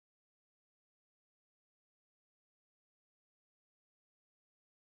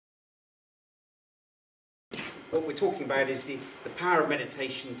what we're talking about is the power of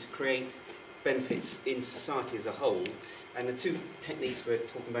meditation to create benefits in society as a whole. And the two techniques we're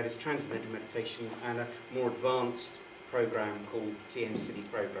talking about is transcendental meditation and a more advanced program called TM City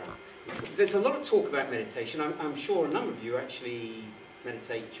program. There's a lot of talk about meditation. I'm sure a number of you actually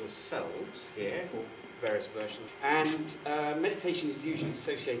meditate yourselves here, or various versions. And meditation is usually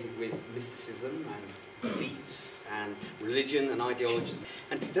associated with mysticism and beliefs and religion and ideologies.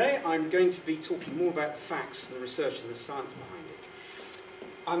 And today I'm going to be talking more about the facts and the research and the science behind it.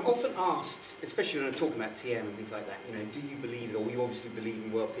 I'm often asked, especially when I'm talking about TM and things like that, you know, do you believe it, or you obviously believe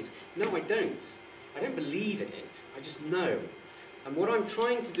in world peace? No, I don't. I don't believe in it, I just know. And what I'm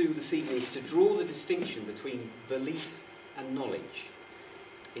trying to do this evening is to draw the distinction between belief and knowledge.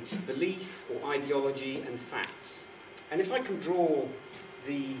 It's belief or ideology and facts. And if I can draw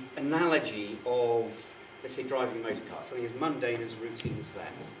the analogy of, let's say, driving a motor car, something as mundane, as routine as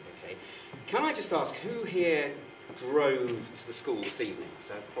that, okay? Can I just ask, who here drove to the school this evening?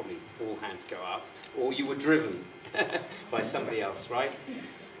 So probably all hands go up. Or you were driven by somebody else, right?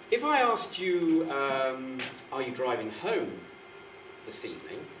 If I asked you, are you driving home this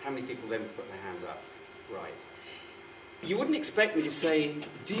evening, how many people then would put their hands up? Right. You wouldn't expect me to say,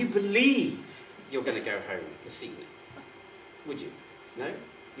 do you believe you're going to go home this evening? Would you? No?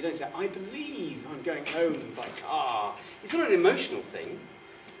 You don't say, I believe I'm going home by car. It's not an emotional thing.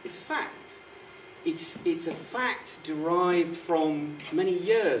 It's a fact. It's a fact derived from many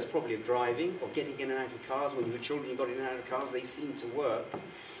years, probably, of driving, of getting in and out of cars. When you were children, you got in and out of cars. They seem to work.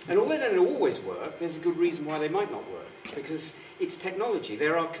 And although they don't always work, there's a good reason why they might not work. Because it's technology.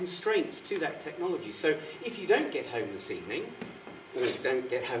 There are constraints to that technology. So if you don't get home this evening, or don't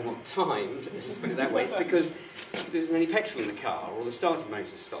get home on time, let's just put it that way, it's because there isn't any petrol in the car, or the starting motor's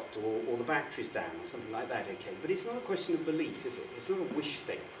stopped, or the battery's down, or something like that, okay? But it's not a question of belief, is it? It's not a wish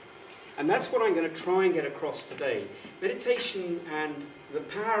thing. And that's what I'm going to try and get across today. Meditation and the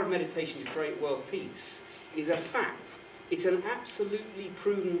power of meditation to create world peace is a fact. It's an absolutely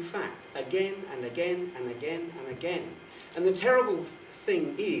proven fact, again and again and again and again. And the terrible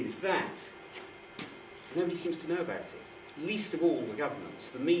thing is that nobody seems to know about it. Least of all the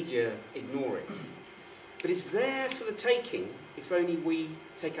governments. The media ignore it. But it's there for the taking if only we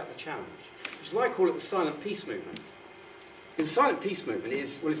take up the challenge. Which is why I call it the silent peace movement. Because the silent peace movement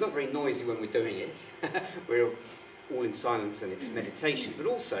is, well, it's not very noisy when we're doing it. We're all in silence and it's meditation. But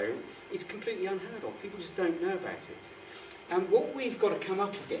also, it's completely unheard of. People just don't know about it. And what we've got to come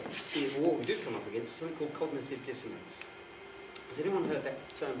up against, is what we do come up against, is something called cognitive dissonance. Has anyone heard that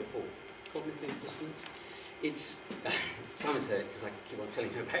term before? Cognitive dissonance? It's, Simon's heard it because I keep on telling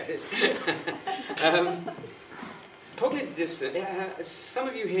him about it. Cognitive dissonance, some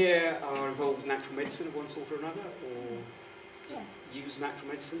of you here are involved in natural medicine of one sort or another, or use natural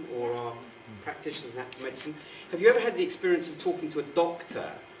medicine, or are practitioners of natural medicine. Have you ever had the experience of talking to a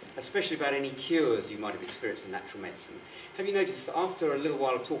doctor, especially about any cures you might have experienced in natural medicine? Have you noticed that after a little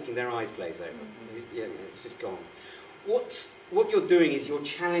while of talking, their eyes glaze over? Yeah, it's just gone. What you're doing is you're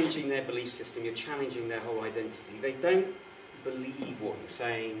challenging their belief system, you're challenging their whole identity. They don't believe what you're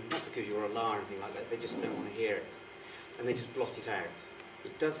saying, not because you're a liar or anything like that, they just don't want to hear it. And they just blot it out.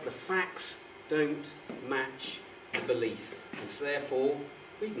 The facts don't match the belief. And so therefore,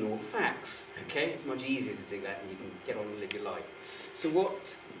 we ignore the facts. Okay? It's much easier to do that and you can get on and live your life. So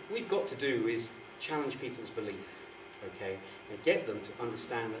what we've got to do is challenge people's belief. Okay, and get them to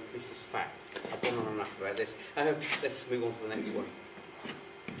understand that this is fact. I've gone on enough about this. Let's move on to the next one.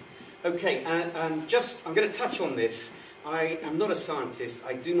 Okay, and I'm going to touch on this. I am not a scientist.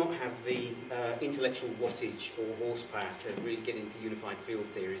 I do not have the intellectual wattage or horsepower to really get into unified field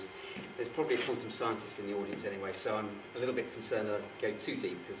theories. There's probably a quantum scientist in the audience anyway, so I'm a little bit concerned that I go too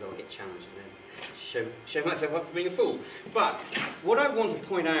deep because I'll get challenged and then show myself up for being a fool. But what I want to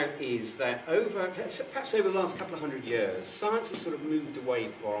point out is that perhaps over the last couple of hundred years, science has sort of moved away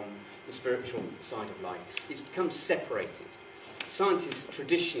from the spiritual side of life. It's become separated. Scientists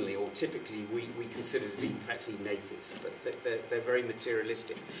traditionally, or typically, we consider to be perhaps even atheists, but they're very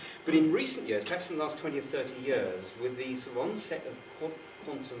materialistic. But in recent years, perhaps in the last 20 or 30 years, with the sort of onset of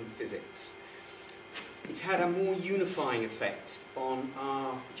quantum physics, it's had a more unifying effect on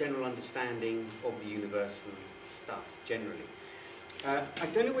our general understanding of the universe and stuff, generally. I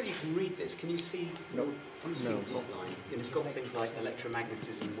don't know whether you can read this. Can you see? No. The top line? And it's got things like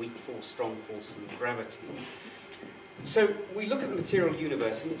electromagnetism, weak force, strong force, and gravity. So we look at the material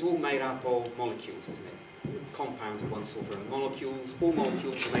universe, and it's all made up of molecules, isn't it? Compounds of one sort or another. Molecules, all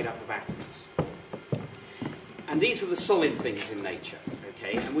molecules are made up of atoms. And these are the solid things in nature,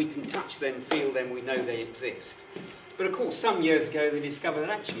 okay? And we can touch them, feel them, we know they exist. But of course, some years ago they discovered that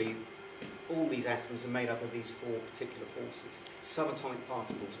actually all these atoms are made up of these four particular forces. Subatomic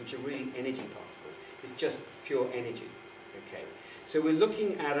particles, which are really energy particles. It's just pure energy. Okay. So we're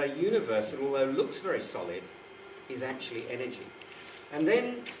looking at a universe that, although looks very solid, is actually energy. And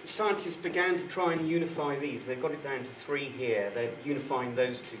then scientists began to try and unify these. They've got it down to three here. They're unifying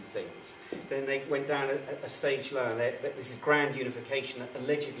those two things. Then they went down a stage lower. This is grand unification that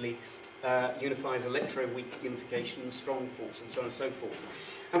allegedly unifies electroweak unification and strong force and so on and so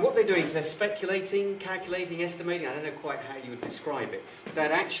forth. And what they're doing is they're speculating, calculating, estimating, I don't know quite how you would describe it,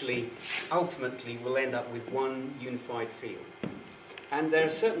 that actually ultimately will end up with one unified field. And there are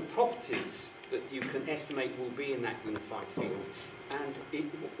certain properties that you can estimate will be in that unified field. And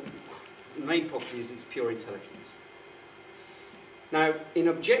the main property is its pure intelligence. Now, in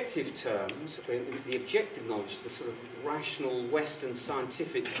objective terms, the objective knowledge, the sort of rational Western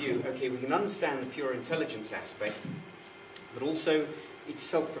scientific view, okay, we can understand the pure intelligence aspect, but also its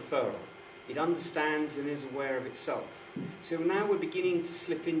self-referral. It understands and is aware of itself. So now we're beginning to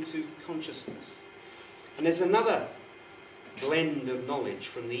slip into consciousness. And there's another blend of knowledge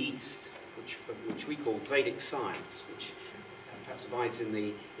from the East, which we call Vedic science, which perhaps abides in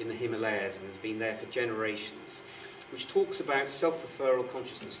the Himalayas and has been there for generations, which talks about self-referral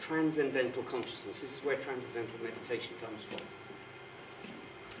consciousness, transcendental consciousness. This is where transcendental meditation comes from.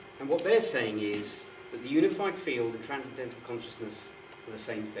 And what they're saying is that the unified field and transcendental consciousness are the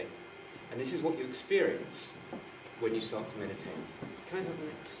same thing. And this is what you experience when you start to meditate. Can I have the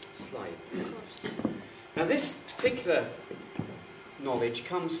next slide? Now this particular knowledge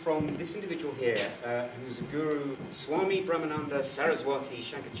comes from this individual here, who's a guru, Swami Brahmananda Saraswati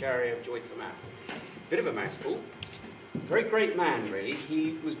Shankaracharya of Joyta Math. Bit of a mouthful. Very great man, really.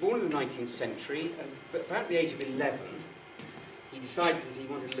 He was born in the 19th century, but about the age of 11, he decided that he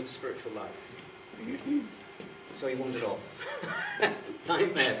wanted to live a spiritual life. So he wandered off.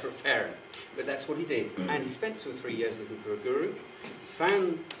 Nightmare for a parent. But that's what he did. And he spent 2 or 3 years looking for a guru,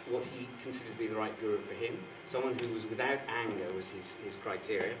 found what he considered to be the right guru for him, someone who was without anger was his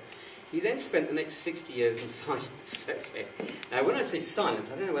criteria. He then spent the next 60 years in silence. Okay. Now, when I say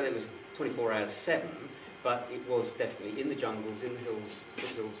silence, I don't know whether it was 24 hours 7, but it was definitely in the jungles, in the hills,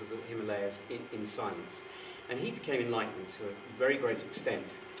 foothills of the Himalayas, in silence. And he became enlightened to a very great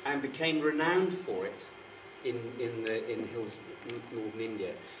extent, and became renowned for it in the hills of northern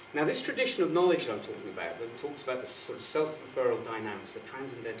India. Now, this tradition of knowledge that I'm talking about, that talks about the sort of self-referral dynamics, the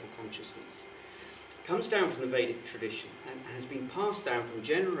transcendental consciousness, comes down from the Vedic tradition and has been passed down from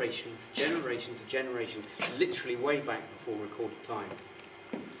generation to generation to generation, literally way back before recorded time.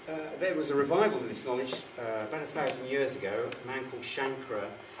 There was a revival of this knowledge about 1,000 years ago. A man called Shankara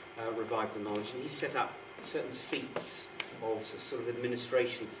revived the knowledge, and he set up certain seats of sort of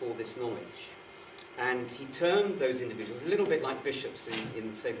administration for this knowledge. And he termed those individuals, a little bit like bishops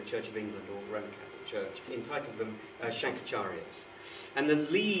in say, the Church of England or the Roman Catholic Church, entitled them Shankaracharyas. And the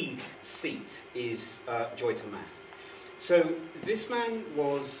lead seat is Joyta Math. So this man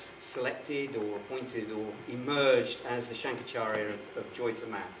was selected or appointed or emerged as the Shankaracharya of Joyta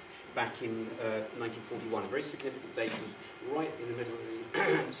Math back in 1941, a very significant date, right in the middle of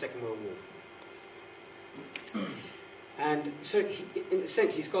the Second World War. And so, in a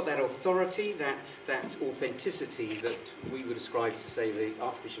sense, he's got that authority, that authenticity that we would ascribe to, say, the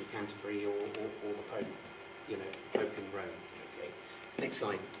Archbishop of Canterbury or the Pope, Pope in Rome. Okay. Next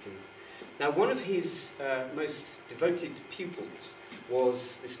slide, please. Now, one of his most devoted pupils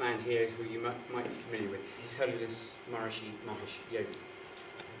was this man here, who you might be familiar with, His Holiness Maharishi Mahesh Yogi,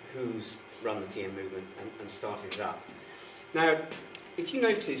 who's run the TM movement and started it up. Now, if you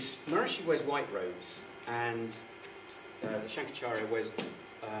notice, Maharishi wears white robes, and the Shankaracharya wears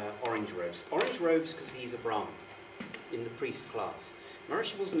orange robes. Orange robes because he's a Brahmin in the priest class.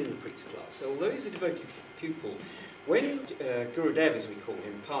 Maharishi wasn't in the priest class, so although he's a devoted pupil, when Gurudev, as we call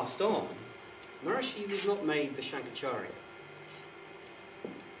him, passed on, Maharishi was not made the Shankaracharya.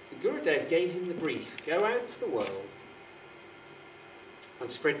 Gurudev gave him the brief: go out to the world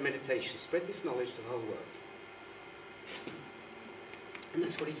and spread meditation, spread this knowledge to the whole world. And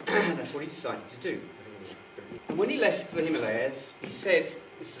that's what he decided to do. And when he left the Himalayas, he said,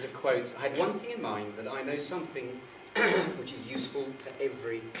 this is a quote, "I had one thing in mind, that I know something which is useful to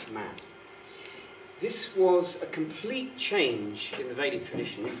every man." This was a complete change in the Vedic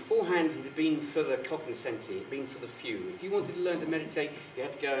tradition. Beforehand, it had been for the cognoscenti, it had been for the few. If you wanted to learn to meditate, you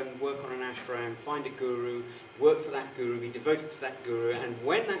had to go and work on an ashram, find a guru, work for that guru, be devoted to that guru, and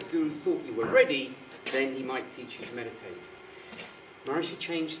when that guru thought you were ready, then he might teach you to meditate. Maharishi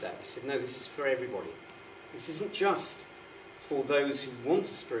changed that. He said, no, this is for everybody. This isn't just for those who want a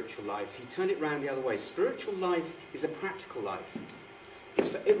spiritual life. He turned it round the other way. Spiritual life is a practical life. It's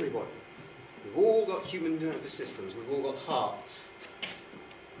for everybody. We've all got human nervous systems. We've all got hearts.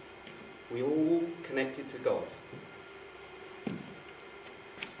 We're all connected to God.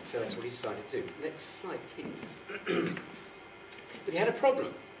 So that's what he decided to do. Next slide, please. But he had a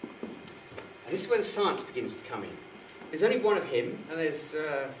problem. And this is where the science begins to come in. There's only one of him, and there's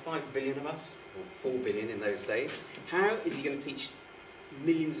 5 billion of us, or 4 billion in those days. How is he going to teach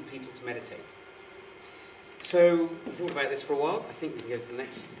millions of people to meditate? So he thought about this for a while. I think we can go to the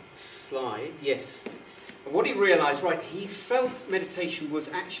next slide. Yes. And what he realised, right, he felt meditation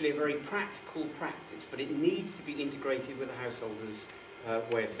was actually a very practical practice, but it needs to be integrated with the householder's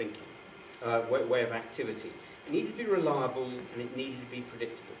way of thinking, way of activity. It needed to be reliable and it needed to be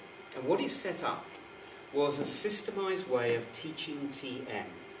predictable. And what he set up was a systemised way of teaching TM.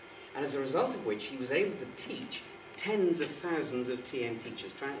 And as a result of which he was able to teach tens of thousands of TM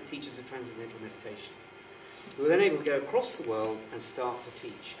teachers, teachers of transcendental meditation, who were then able to go across the world and start to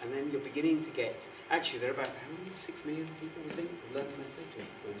teach. And then you're beginning to get, actually there are about, how many? 6 million people, we think, who learn to meditate?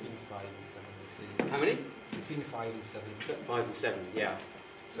 Between 5 and 7, we see. How many? Between 5 and 7. 5 and 7, yeah.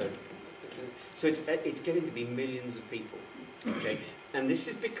 So it's getting to be millions of people. Okay? And this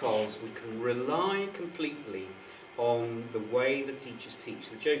is because we can rely completely on the way the teachers teach.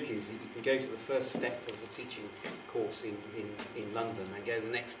 The joke is that you can go to the first step of the teaching course in London and go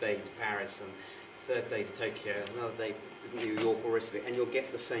the next day to Paris and third day to Tokyo, another day to New York or the rest of it, and you'll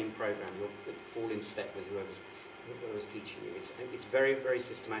get the same program. You'll fall in step with whoever's teaching you. It's very, very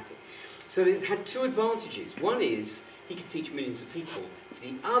systematic. So it had two advantages. One is he could teach millions of people.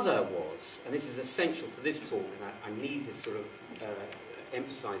 The other was, and this is essential for this talk, and I need to sort of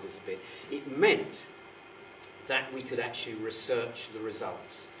emphasise this a bit, it meant that we could actually research the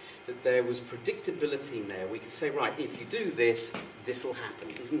results. That there was predictability in there. We could say, right, if you do this, this will happen.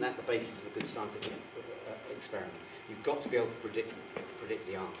 Isn't that the basis of a good scientific experiment? You've got to be able to predict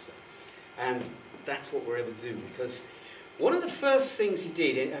the answer. And that's what we're able to do, because one of the first things he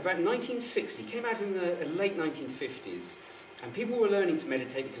did, in about 1960, came out in the late 1950s, and people were learning to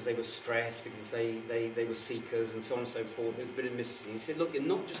meditate because they were stressed, because they were seekers, and so on and so forth. There was a bit of mysticism. He said, look, you're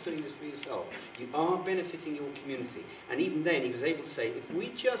not just doing this for yourself. You are benefiting your community. And even then, he was able to say, if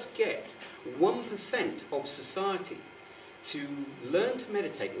we just get 1% of society to learn to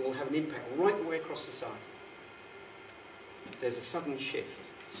meditate, it will have an impact right the way across society. There's a sudden shift.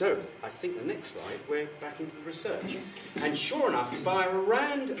 So, I think the next slide, we're back into the research. And sure enough, by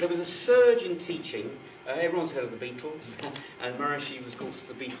around, there was a surge in teaching. Everyone's heard of the Beatles, and Maharishi was, of course,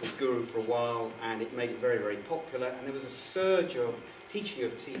 the Beatles guru for a while, and it made it very, very popular. And there was a surge of teaching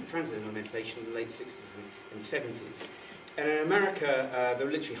of transcendental meditation in the late 60s and 70s. And in America, there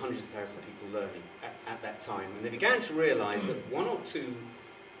were literally hundreds of thousands of people learning at that time. And they began to realise that one or two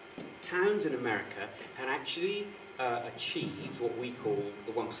towns in America had actually achieved what we call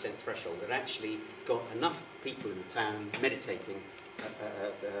the 1% threshold. It actually got enough people in the town meditating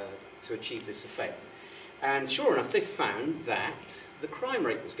to achieve this effect. And sure enough, they found that the crime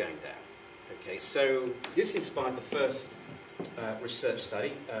rate was going down. Okay, so this inspired the first research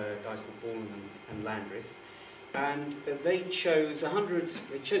study, guys called Ball and Landreth, and they chose a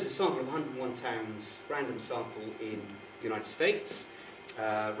sample of 101 towns, random sample in the United States,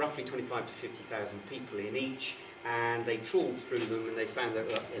 roughly 25 to 50,000 people in each, and they trawled through them, and they found that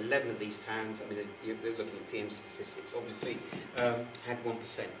 11 of these towns, I mean, they're looking at TM statistics, obviously, had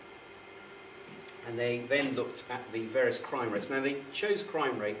 1%. And they then looked at the various crime rates. Now, they chose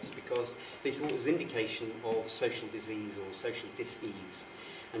crime rates because they thought it was an indication of social disease or social dis-ease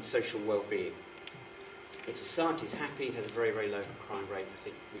and social well-being. If society is happy, it has a very, very low crime rate. I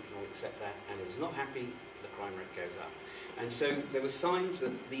think we can all accept that. And if it's not happy, the crime rate goes up. And so there were signs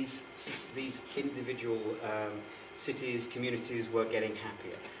that these individual cities, communities were getting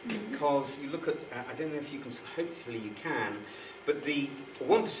happier. Because you look at, I don't know if you can, hopefully you can, but the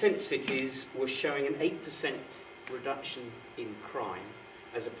 1% cities were showing an 8% reduction in crime,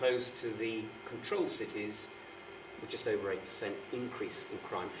 as opposed to the control cities with just over 8% increase in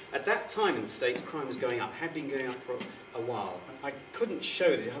crime. At that time in the States, crime was going up, had been going up for a while. I couldn't show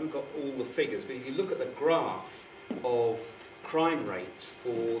it, I haven't got all the figures, but if you look at the graph of crime rates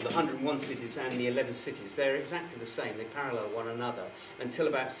for the 101 cities and the 11 cities, they're exactly the same. They parallel one another until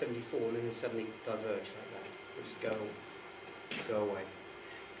about 74, and then they suddenly diverge like that. They just go away.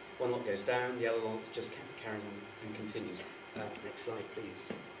 One lot goes down, the other lot just carries on and continues. Next slide,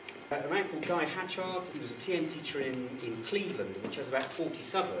 please. A man called Guy Hatchard, he was a TM teacher in Cleveland, which has about 40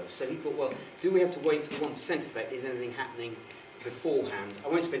 suburbs. So he thought, well, do we have to wait for the 1% effect? Is anything happening beforehand. I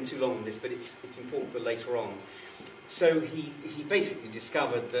won't spend too long on this, but it's important for later on. So he basically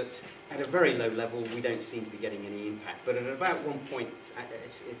discovered that at a very low level we don't seem to be getting any impact, but at about one point,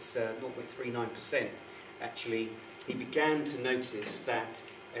 it's 0.39% actually, he began to notice that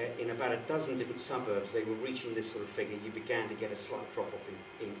in about a dozen different suburbs they were reaching this sort of figure. You began to get a slight drop-off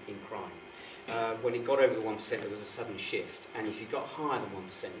in crime. When it got over the 1%, there was a sudden shift, and if you got higher than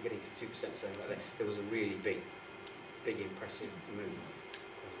 1%, you're getting to 2%, something like that, there was a really big impressive move.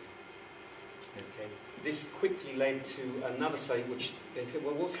 Okay. This quickly led to another study which they said,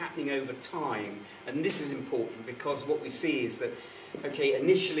 well, what's happening over time? And this is important because what we see is that, okay,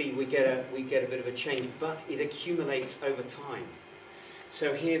 initially we get a bit of a change, but it accumulates over time.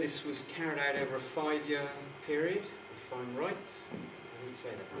 So here this was carried out over a 5-year period, if I'm right. I wouldn't say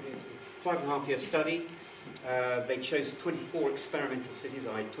that. 5.5-year study. They chose 24 experimental cities,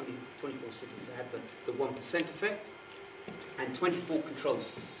 24 cities that had the 1% effect, and 24 control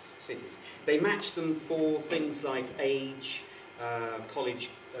cities. They matched them for things like age, college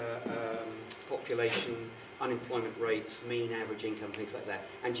population, unemployment rates, mean average income, things like that,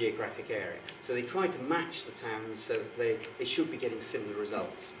 and geographic area. So they tried to match the towns so that they should be getting similar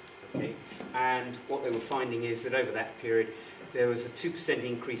results. Okay? And what they were finding is that over that period there was a 2%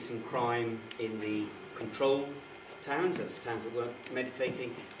 increase in crime in the control towns, that's the towns that weren't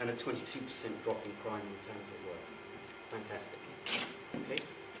meditating, and a 22% drop in crime in the towns that were. Fantastic. Okay,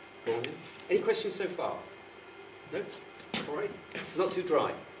 go on then. Any questions so far? No? All right. It's not too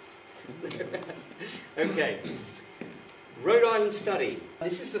dry. Okay. Rhode Island study.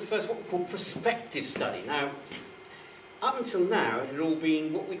 This is the first what we call prospective study. Now, up until now, it had all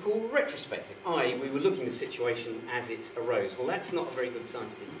been what we call retrospective, i.e. we were looking at the situation as it arose. Well, that's not a very good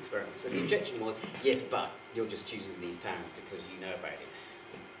scientific experiment. So the objection was, yes, but you're just choosing these towns because you know about it.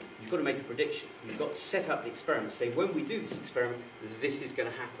 You've got to make a prediction. You've got to set up the experiment, say, when we do this experiment, this is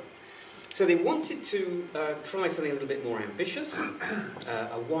going to happen. So they wanted to try something a little bit more ambitious,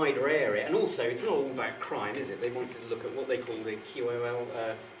 a wider area, and also it's not all about crime, is it? They wanted to look at what they call the QOL,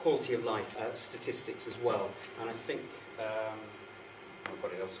 quality of life statistics as well. And I think, I've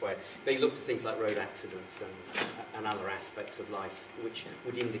got it elsewhere, they looked at things like road accidents and other aspects of life, which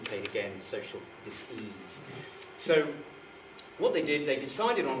would indicate, again, social dis-ease. So what they did, they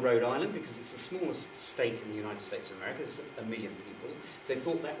decided on Rhode Island because it's the smallest state in the United States of America, it's 1 million people. So they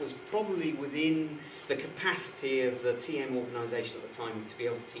thought that was probably within the capacity of the TM organisation at the time to be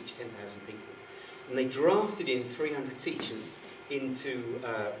able to teach 10,000 people. And they drafted in 300 teachers into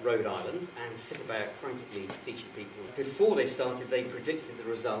Rhode Island and set about frantically teaching people. Before they started, they predicted the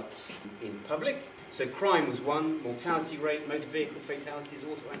results in public. So crime was 1, mortality rate, motor vehicle fatalities,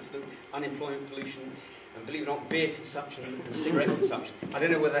 auto accidents, unemployment, pollution, and believe it or not, beer consumption and cigarette consumption. I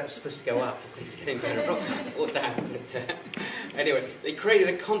don't know whether that was supposed to go up as things are getting better or down. But anyway, they created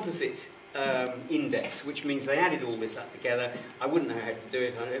a composite index, which means they added all this up together. I wouldn't know how to do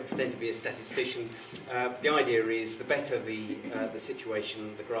it. I don't pretend to be a statistician. The idea is the better the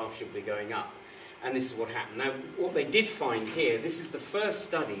situation, the graph should be going up. And this is what happened. Now, what they did find here, this is the first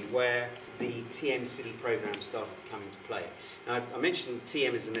study where the TM City program started to come into play. Now, I mentioned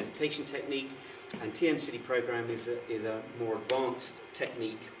TM is a meditation technique, and TM City program is a more advanced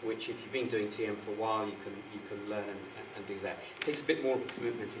technique, which if you've been doing TM for a while, you can learn and do that. It takes a bit more of a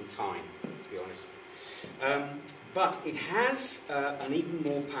commitment in time, to be honest. But it has an even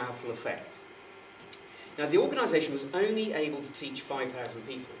more powerful effect. Now, the organisation was only able to teach 5,000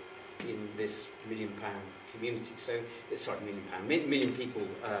 people in this £1 million community, million people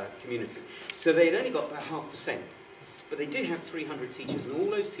community. So they had only got about 0.5%. But they did have 300 teachers, and all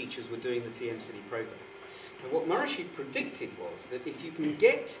those teachers were doing the TM City program. And what Maharishi predicted was that if you can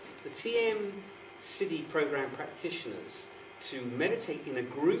get the TM City program practitioners to meditate in a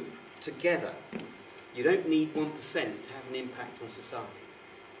group together, you don't need 1% to have an impact on society.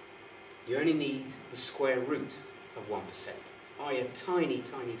 You only need the square root of 1%, i.e. a tiny,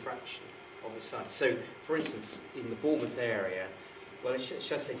 tiny fraction of the society. So, for instance, in the Bournemouth area, well, should I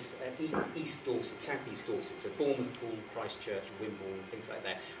say East Dorset, South East Dorset, so Bournemouth, Poole, Christchurch, Wimborne, things like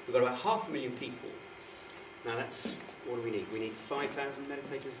that. We've got about 500,000 people. Now that's, what do we need? We need 5,000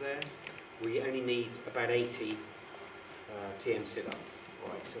 meditators there. We only need about 80 TM sit-ups.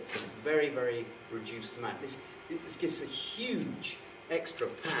 Right, so it's a very, very reduced amount. This gives a huge extra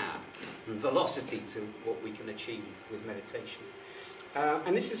power and velocity to what we can achieve with meditation.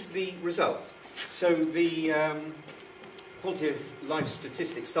 And this is the result. So the quality of life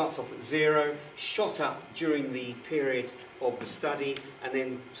statistics starts off at 0, shot up during the period of the study, and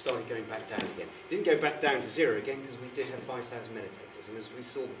then started going back down again. It didn't go back down to 0 again because we did have 5,000 meditators. meditators. And as we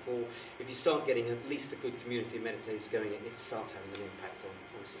saw before, if you start getting at least a good community of meditators going, it starts having an impact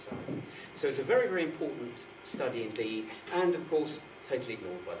on society. So it's a very, very important study indeed, and of course, totally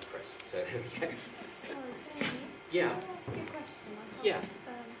ignored by the press. So there we go. Sorry, Jamie. Yeah. Can I ask you a question? Yeah.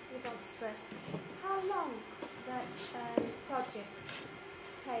 Without stress. How long that project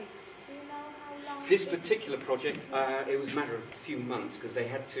takes? Do you know how long? This particular project, it was a matter of a few months because they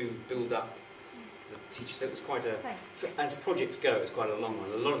had to build up the teachers. So it was quite a, as projects go, it's quite a long one.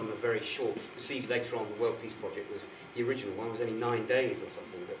 A lot of them are very short. You see later on, the World Peace Project was, the original one was only 9 days or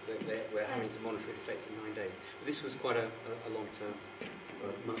something, but we're having to monitor it effect in 9 days. But this was quite a long term,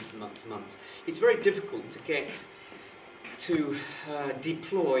 months and months and months. It's very difficult to get to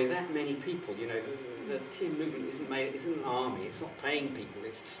deploy that many people. You know, the TM movement isn't an army. It's not paying people.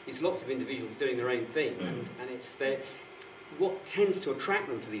 It's lots of individuals doing their own thing, and it's what tends to attract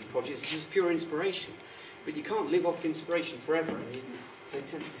them to these projects is just pure inspiration. But you can't live off inspiration forever, and they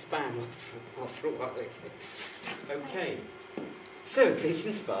tend to disband after a while. Okay, so this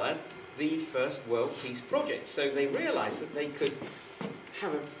inspired the first World Peace Project. So they realised that they could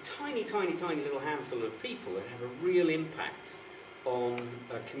have a tiny, tiny, tiny little handful of people and have a real impact on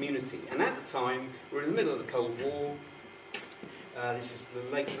a community. And at the time, we're in the middle of the Cold War. This is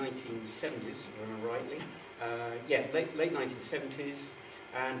the late 1970s, if I remember rightly. Late 1970s.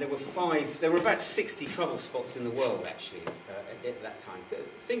 And there were about 60 trouble spots in the world, actually, at that time.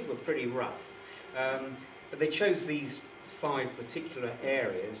 Things were pretty rough. But they chose these 5 particular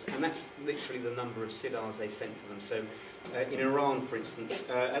areas, and that's literally the number of sidars they sent to them. So in Iran, for instance,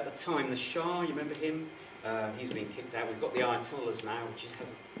 at the time, the Shah, you remember him? He's been kicked out. We've got the Ayatollahs now, which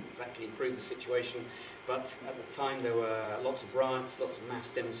hasn't exactly improved the situation. But at the time, there were lots of riots, lots of mass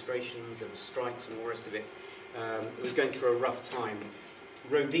demonstrations, there were strikes and all the rest of it. It was going through a rough time.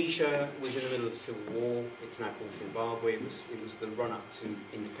 Rhodesia was in the middle of a civil war. It's now called Zimbabwe. It was the run-up to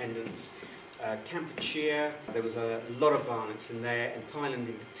independence. Kampuchea, there was a lot of violence in there, and Thailand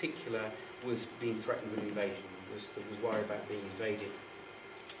in particular was being threatened with invasion. It was worried about being invaded.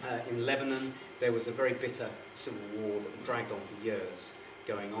 In Lebanon, there was a very bitter civil war that dragged on for years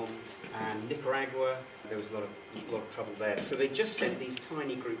going on. And Nicaragua, there was a lot of trouble there. So they just sent these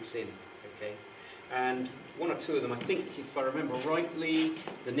tiny groups in, okay? And 1 or 2 of them, I think, if I remember rightly,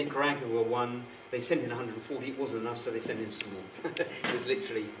 the Nicaragua one, they sent in 140. It wasn't enough, so they sent in some more. It was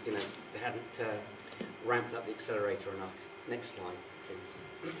literally, you know, they hadn't ramped up the accelerator enough. Next slide,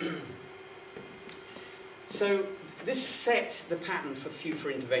 please. So this set the pattern for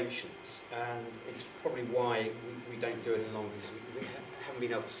future interventions, and it's probably why we don't do it any longer, because we haven't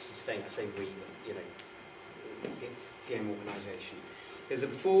been able to sustain, I say we, but, you know, TM organisation. There's a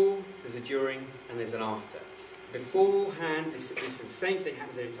before, there's a during, and there's an after. Beforehand, this is the same thing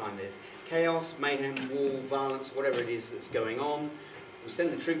happens every time. There's chaos, mayhem, war, violence, whatever it is that's going on. We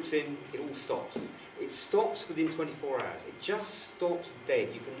send the troops in, it all stops. It stops within 24 hours. It just stops dead.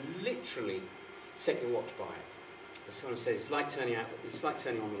 You can literally set your watch by it. As someone says, it's like turning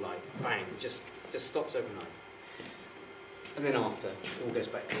on the light. Bang, it just stops overnight. And then after, it all goes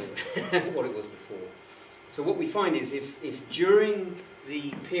back to what it was before. So what we find is if during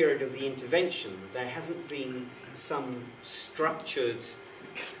the period of the intervention there hasn't been some structured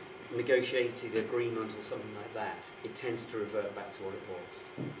negotiated agreement or something like that, it tends to revert back to what it was.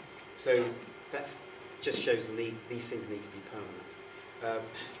 So that just shows these things need to be permanent.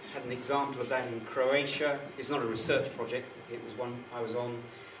 Had an example of that in Croatia. It's not a research project, it was one I was on.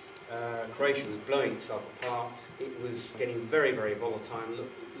 Croatia was blowing itself apart. It was getting very, very volatile.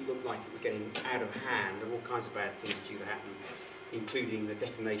 Looked like it was getting out of hand. There were all kinds of bad things due to happen, including the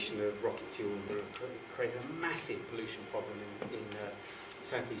detonation of rocket fuel that created a massive pollution problem in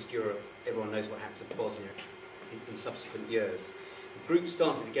Southeast Europe. Everyone knows what happened to Bosnia in subsequent years. The group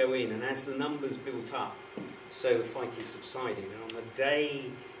started to go in, and as the numbers built up, so the fighting subsided. And on the day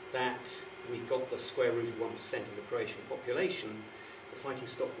that we got the square root of 1% of the Croatian population, the fighting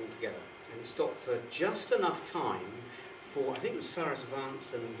stopped altogether. And it stopped for just enough time for, I think it was Cyrus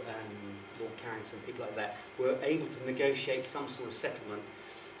Vance and Lord Carrington, people like that, were able to negotiate some sort of settlement.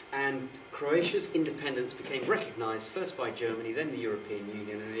 And Croatia's independence became recognised first by Germany, then the European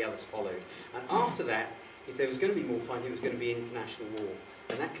Union, and the others followed. And after that, if there was going to be more fighting, it was going to be an international war.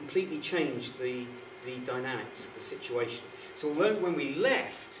 And that completely changed the dynamics of the situation. So although when we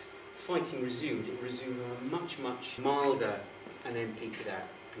left, fighting resumed, it resumed on a much, much milder and then petered out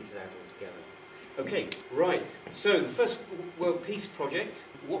altogether. Okay, right. So the first World Peace Project,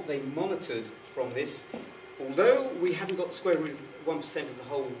 what they monitored from this, although we hadn't got the square root of 1% of the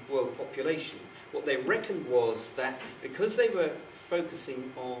whole world population, what they reckoned was that because they were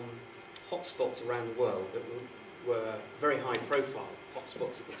focusing on hotspots around the world that were were very high profile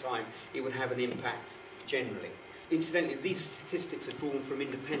hotspots at the time, it would have an impact generally. Incidentally, these statistics are drawn from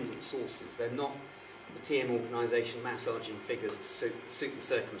independent sources. They're not the TM organisation massaging figures to suit the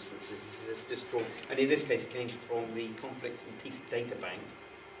circumstances. This is just drawn, and in this case it came from the Conflict and Peace Data Bank.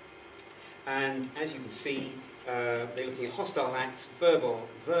 And as you can see, they're looking at hostile acts, verbal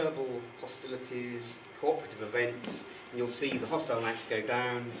hostilities, cooperative events, and you'll see the hostile acts go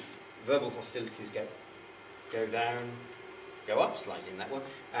down, verbal hostilities go down, go up slightly in that one,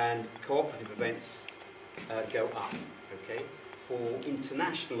 and cooperative events go up, okay? For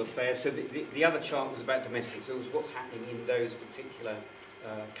international affairs, so the other chart was about domestic, so it was what's happening in those particular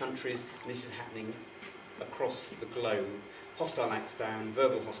countries, and this is happening across the globe. Hostile acts down,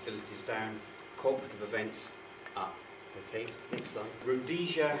 verbal hostilities down, cooperative events up. Okay, next slide.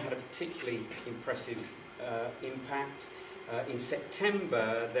 Rhodesia had a particularly impressive impact. In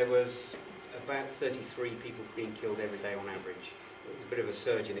September, there was about 33 people being killed every day on average. There was a bit of a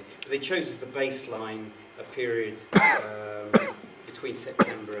surge in it. But they chose as the baseline a period between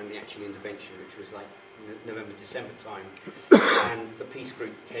September and the actual intervention, which was like November, December time. And the peace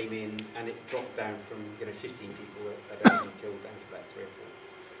group came in and it dropped down from 15 people a day being killed down to about 3 or 4.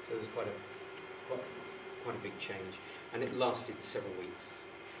 So it was quite a big change. And it lasted several weeks.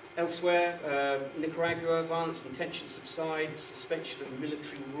 Elsewhere, Nicaragua, violence and tension subside, suspension of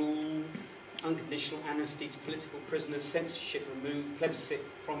military rule, unconditional amnesty to political prisoners, censorship removed, plebiscite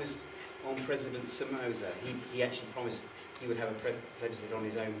promised on President Somoza. He actually promised he would have a plebiscite on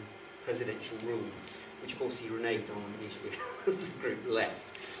his own presidential rule, which of course he reneged on immediately the group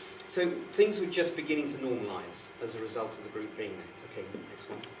left. So things were just beginning to normalise as a result of the group being there. Okay, next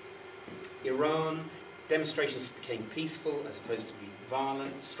one. Iran, demonstrations became peaceful as opposed to be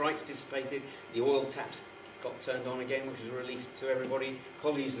violent, strikes dissipated, the oil taps got turned on again, which was a relief to everybody,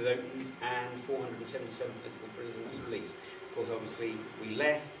 colleges opened, and 477 political prisoners released. Of course, obviously, we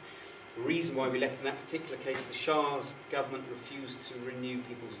left. The reason why we left in that particular case, the Shah's government refused to renew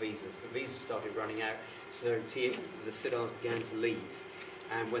people's visas. The visas started running out, so the Siddhars began to leave.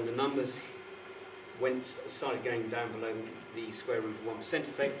 And when the numbers started going down below the square root of 1%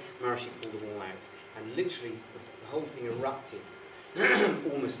 effect, Marashi pulled them all out. And literally, the whole thing erupted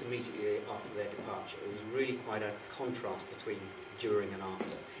almost immediately after their departure. It was really quite a contrast between during and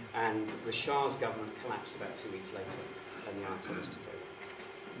after. And the Shah's government collapsed about 2 weeks later, and the Ayatollahs took over.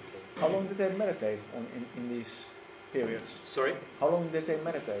 How long did they meditate in these periods? Sorry? How long did they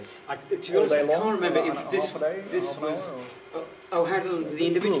meditate? To be honest, I can't remember. This was... how long did the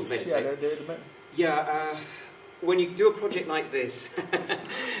individual meditate? Yeah, when you do a project like this, well,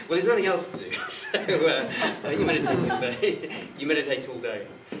 there's nothing else to do, so you meditate all day. You meditate all day.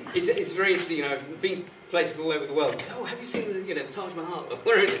 It's very interesting, I've been places all over the world. Oh, have you seen the Taj Mahal?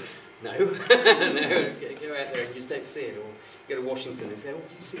 Where is it? No. No, go out there and you just don't see it. Or go to Washington and say, oh,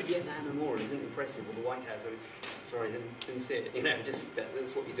 did you see the Vietnam Memorial? Isn't it impressive? Or the White House? Sorry, didn't see it.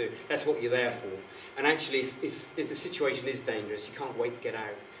 That's what you do. That's what you're there for. And actually, if the situation is dangerous, you can't wait to get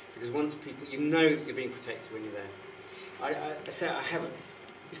out. Because once people, that you're being protected when you're there.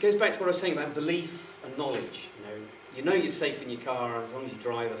 This goes back to what I was saying about belief and knowledge. You know you're safe in your car as long as you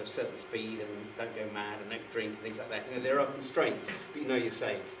drive at a certain speed and don't go mad and don't drink and things like that. There are constraints, but you know you're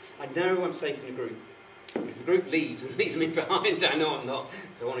safe. I know I'm safe in a group. If the group leaves and leaves me behind, I know I'm not.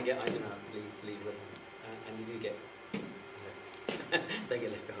 So I want to get, leave with them. And you do get, don't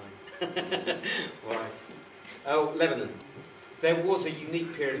get left behind. All right. Oh, Lebanon. There was a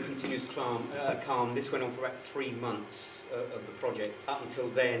unique period of continuous calm. This went on for about 3 months of the project. Up until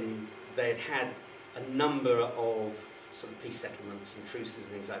then, they'd had a number of sort of peace settlements and truces and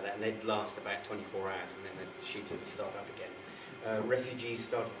things like that, and they'd last about 24 hours, and then the shooting would start up again. Refugees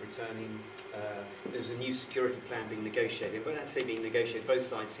started returning. There was a new security plan being negotiated, but that's being negotiated. Both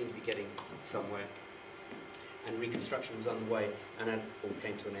sides seemed to be getting somewhere, and reconstruction was underway, and it all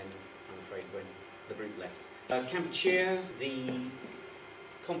came to an end, I'm afraid, when the group left. Kampuchea, the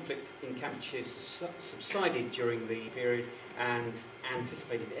conflict in Kampuchea subsided during the period, and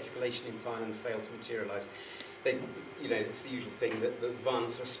anticipated escalation in Thailand failed to materialise. It's the usual thing that the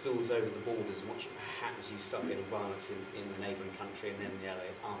violence sort of spills over the borders, and what happens, you start getting violence in the neighbouring country, and then the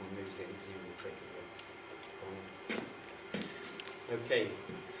army moves in. It's the usual trick, isn't it? Okay,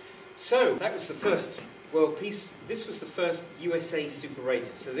 so that was the first world peace. This was the first USA super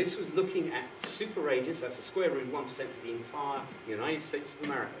radius. So this was looking at super radius, that's the square root of 1% for the entire United States of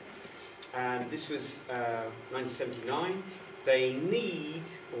America. And this was 1979. They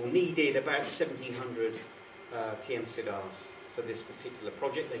needed about 1,700 TM Siddhars for this particular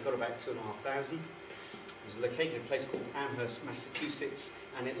project. They got about 2,500. It was located in a place called Amherst, Massachusetts.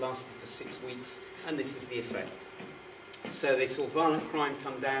 and it lasted for 6 weeks, and this is the effect. So they saw violent crime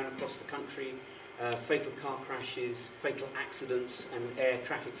come down across the country, fatal car crashes, fatal accidents, and air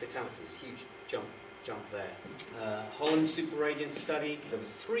traffic fatalities. Huge jump there. Holland super radiant study. There were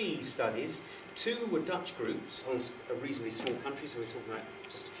 3 studies. 2 were Dutch groups. Holland's a reasonably small country, so we're talking about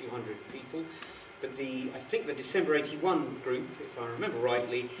just a few hundred people. But I think the December 81 group, if I remember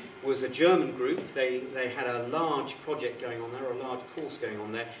rightly, was a German group. They had a large project going on there, or a large course going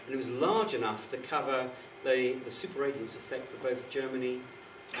on there, and it was large enough to cover the superradiance effect for both Germany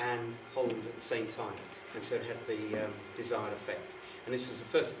and Holland at the same time. And so it had the desired effect. And this was the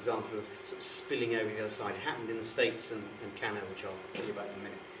first example of sort of spilling over the other side. It happened in the States and Canada, which I'll tell you about in a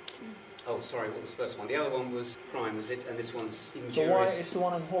minute. Oh, sorry, what was the first one? The other one was crime, was it? And this one's injurious. So why is the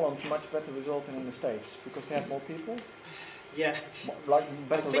one in Holland much better resulting in the States? Because they have more people? Yeah. Like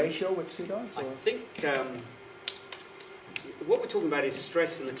better ratio with CEDARs? I think what we're talking about is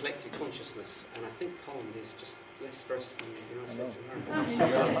stress in the collective consciousness, and I think Holland is just less stressed than the United States of America.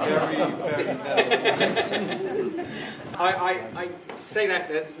 I say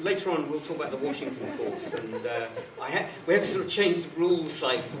that later on we'll talk about the Washington course, and we have to sort of change the rules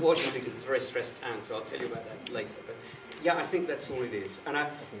slightly for Washington because it's a very stressed town, so I'll tell you about that later. But yeah, I think that's all it is. And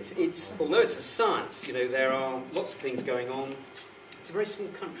although it's a science, you know, there are lots of things going on. It's a very small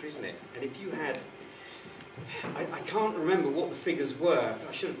country, isn't it? And if you had, I can't remember what the figures were.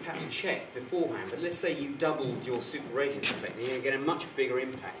 I should have perhaps checked beforehand. But let's say you doubled your super radiance effect, you're going to get a much bigger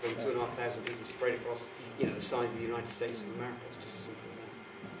impact than 2,500 people spread across, you know, the size of the United States of America. It's just as simple as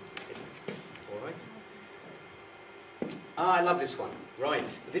that. All right. I love this one.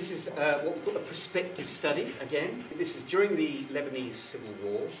 Right. This is what we call a prospective study. Again, this is during the Lebanese Civil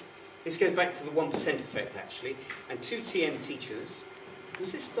War. This goes back to the 1% effect, actually. And 2 TM teachers.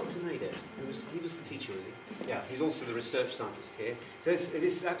 Was this Dr. Nader? He was the teacher, was he? Yeah, he's also the research scientist here. So this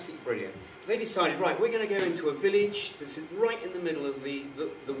is absolutely brilliant. They decided, right, we're going to go into a village that's right in the middle of the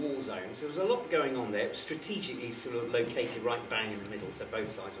war zone. So there was a lot going on there. It was strategically sort of located right bang in the middle, so both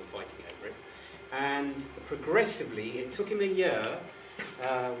sides were fighting over it. And progressively, it took him a year,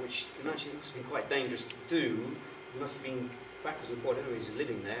 which imagine it must have been quite dangerous to do. He must have been backwards and forwards. I don't know if he was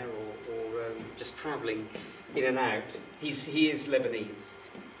living there or just travelling in and out. He is Lebanese.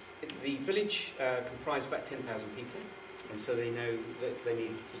 The village comprised about 10,000 people, and so they know that they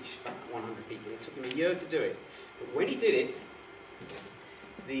needed to teach about 100 people. It took him a year to do it. But when he did it,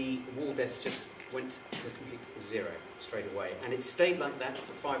 the war deaths just went to complete 0 straight away. And it stayed like that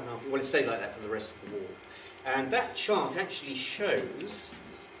for 5.5 years. Well, it stayed like that for the rest of the war. And that chart actually shows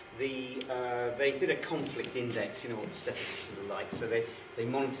they did a conflict index, you know what statistics are like. So they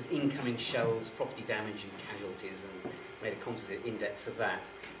monitored incoming shells, property damage and casualties, and made a composite index of that.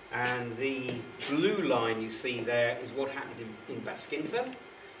 And the blue line you see there is what happened in Baskinta.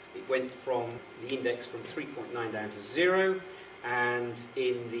 It went from the index from 3.9 down to 0. And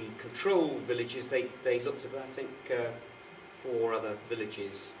in the control villages, they looked at, I think, 4 other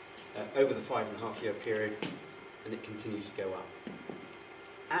villages over the 5.5-year period, and it continues to go up.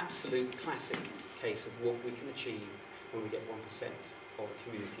 Absolute classic case of what we can achieve when we get 1% of a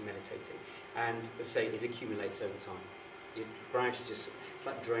community meditating. And as I say, it accumulates over time. It gradually just, it's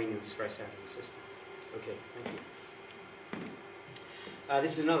like draining the stress out of the system. Okay, thank you.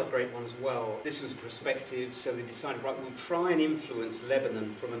 This is another great one as well. This was a perspective, so they decided, right, we'll try and influence Lebanon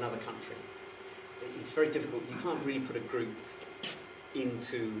from another country. It's very difficult. You can't really put a group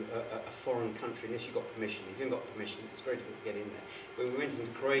into a foreign country unless you got permission. If you haven't got permission, it's very difficult to get in there. When we went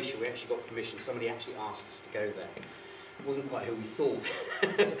into Croatia, we actually got permission. Somebody actually asked us to go there. It wasn't quite who we thought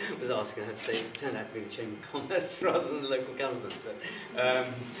was asking. I have to say, it turned out to be the Chamber of Commerce rather than the local government. But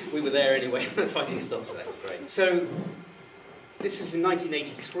we were there anyway when the fighting stopped, so that was great. So this was in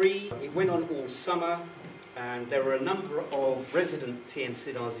 1983. It went on all summer. And there were a number of resident TM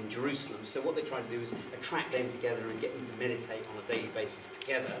Siddhars in Jerusalem. So what they tried to do was attract them together and get them to meditate on a daily basis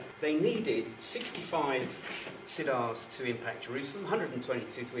together. They needed 65 Siddhars to impact Jerusalem,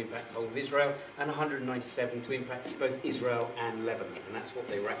 122 to impact the whole of Israel, and 197 to impact both Israel and Lebanon. And that's what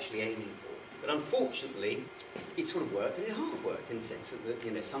they were actually aiming for. But unfortunately, it sort of worked, and it half worked in the sense that,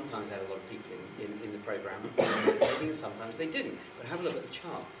 you know, sometimes they had a lot of people in the programme, and sometimes they didn't. But have a look at the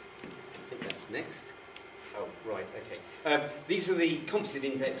chart. I think that's next. Oh, right, okay. These are the composite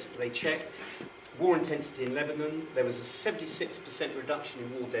index that they checked. War intensity in Lebanon, there was a 76% reduction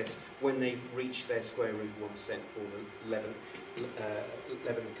in war deaths when they reached their square root of 1% for the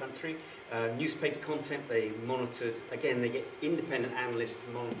Lebanon country. Newspaper content, they monitored, again, they get independent analysts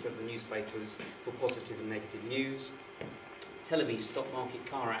to monitor the newspapers for positive and negative news. Tel Aviv stock market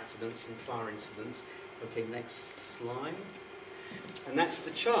car accidents and fire incidents. Okay, next slide. And that's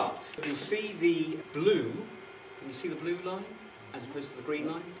the chart. You'll see the blue. Can you see the blue line as opposed to the green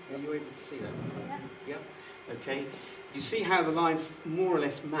line? Are you able to see that? Yeah. Yeah. Okay. You see how the lines more or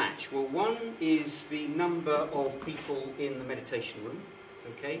less match. Well, one is the number of people in the meditation room,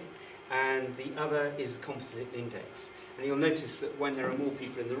 okay, and the other is the composite index. And you'll notice that when there are more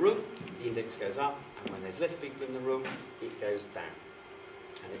people in the room, the index goes up, and when there's less people in the room, it goes down.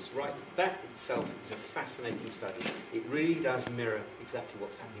 And it's right, that itself is a fascinating study. It really does mirror exactly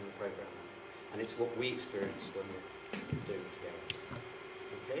what's happening in the program. And it's what we experience when we're doing it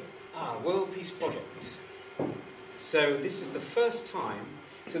together. Okay? World Peace Project. So this is the first time,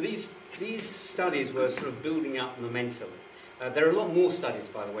 so these studies were sort of building up momentum. There are a lot more studies,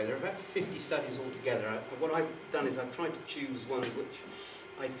 by the way. There are about 50 studies altogether. What I've done is I've tried to choose ones which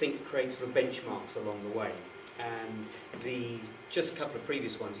I think create sort of benchmarks along the way. And just a couple of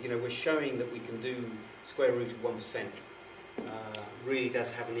previous ones, you know, we're showing that we can do square root of 1%. Really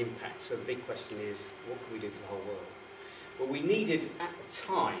does have an impact. So the big question is, what can we do for the whole world? Well, we needed at the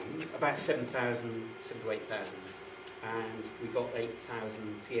time about 7,000 to 8,000. And we got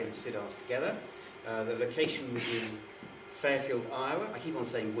 8,000 TM SIDRs together. The location was in Fairfield, Iowa. I keep on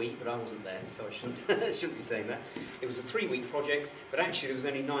saying we, but I wasn't there, so I shouldn't be saying that. It was a 3-week project, but actually there was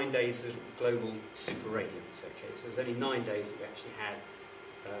only 9 days of global super radiance. Okay, so there was only 9 days that we actually had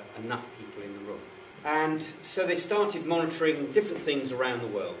enough people in the room. And so they started monitoring different things around the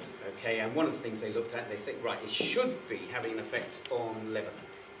world. Okay, and one of the things they looked at, they think, right, it should be having an effect on Lebanon.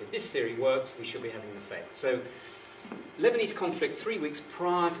 If this theory works, we should be having an effect. So Lebanese conflict 3 weeks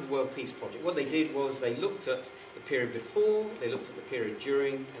prior to the World Peace Project. What they did was they looked at the period before, they looked at the period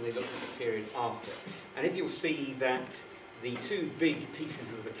during, and they looked at the period after. And if you'll see that the two big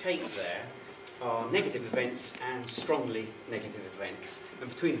pieces of the cake there are negative events and strongly negative events. And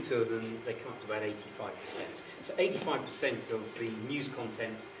between the two of them, they come up to about 85%. So 85% of the news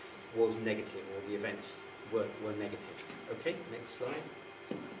content was negative, or the events were negative. Okay, next slide.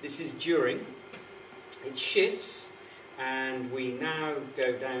 This is during. It shifts, and we now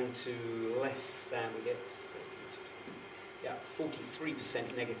go down to less than, we get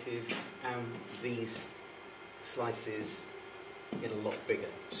 43% negative, and these slices get a lot bigger.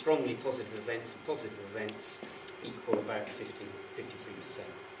 Strongly positive events and positive events equal about 53%.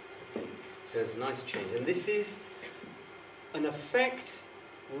 Okay, so there's a nice change. And this is an effect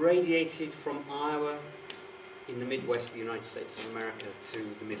radiated from Iowa in the Midwest of the United States of America to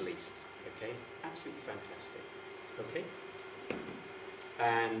the Middle East. Okay, absolutely fantastic. Okay,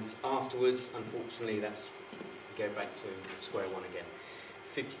 and afterwards, unfortunately, we go back to square one again.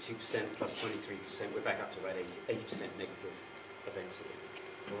 52% plus 23%. We're back up to about 80% negative events again.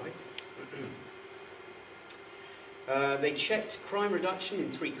 All right. They checked crime reduction in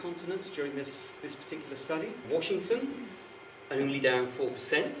 3 continents during this particular study. Washington, only down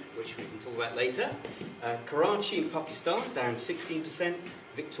 4%, which we can talk about later. Karachi in Pakistan, down 16%.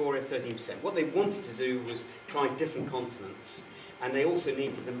 Victoria, 13%. What they wanted to do was try different continents, and they also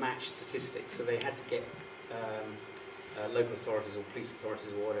needed to match statistics, so they had to get local authorities or police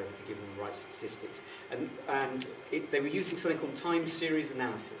authorities or whatever to give them the right statistics. And they were using something called time series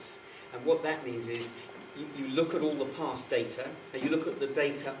analysis. And what that means is you look at all the past data, and you look at the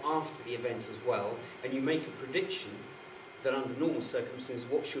data after the event as well, and you make a prediction that under normal circumstances,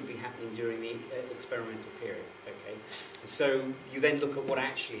 what should be happening during the experimental period. Okay, so you then look at what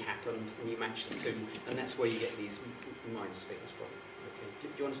actually happened, and you match the two, and that's where you get these minus figures from. Okay, do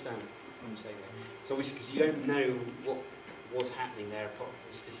you understand what I'm saying there? So obviously, because you don't know what was happening there apart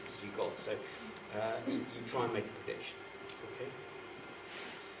from the statistics you got, so you try and make a prediction. Okay.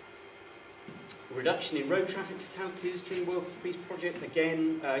 Reduction in road traffic fatalities during the World Peace Project.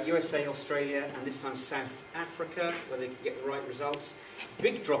 Again, USA, Australia, and this time South Africa, where they could get the right results.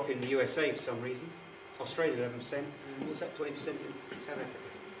 Big drop in the USA for some reason. Australia 11%, and what's that, 20% in South Africa.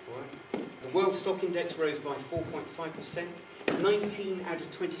 All right. The World Stock Index rose by 4.5%. 19 out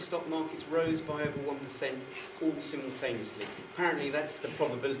of 20 stock markets rose by over 1%, all simultaneously. Apparently, that's the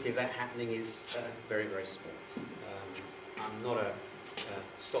probability of that happening is very, very small. I'm not a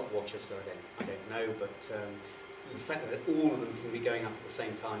stock watcher, so I don't know, but the fact that all of them can be going up at the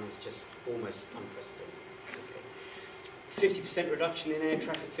same time is just almost unprecedented. Okay. 50% reduction in air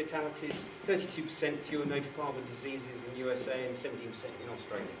traffic fatalities, 32% fewer notifiable diseases in USA, and 17% in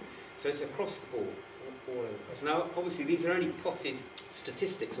Australia. So it's across the board, all over the place. Now, obviously, these are only potted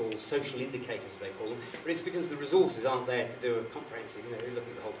statistics or social indicators, they call them, but it's because the resources aren't there to do a comprehensive, you know, look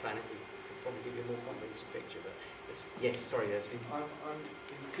at the whole planet. We could probably give you a more comprehensive picture, but yes, sorry, there's been... I'm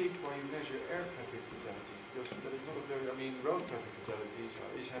intrigued why you measure air traffic fatality, because that is not a very, I mean, road traffic fatalities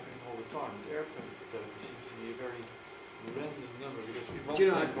is happening all the time, but air traffic fatality seems to be a very random number, because if one Do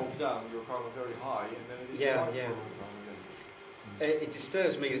you know, plane comes down, you're kind of very high, and then it is Yeah, hard yeah. for a long time again. It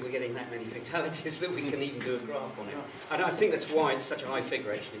disturbs me that we're getting that many fatalities that we can even do a graph on it. And I think that's why it's such a high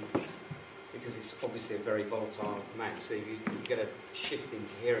figure, actually, because it's obviously a very volatile amount. So if you get a shift in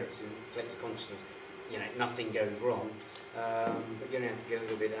coherence in collective consciousness, you know, nothing goes wrong, but you only have to get a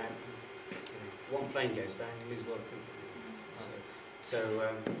little bit out. You know, one plane goes down, you lose a lot of people. So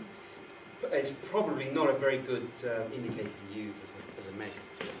but it's probably not a very good indicator to use as a measure.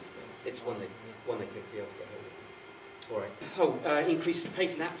 It's one they could be able to get hold of. All right. Increase in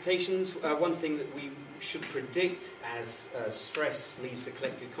patent applications. One thing that we should predict as stress leaves the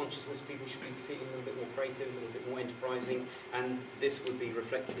collective consciousness, people should be feeling a little bit more creative, a little bit more enterprising, and this would be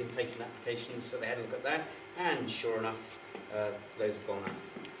reflected in patent applications, so they had a look at that, and sure enough, those have gone up.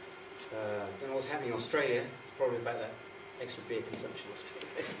 Don't know what's happening in Australia. It's probably about that extra beer consumption.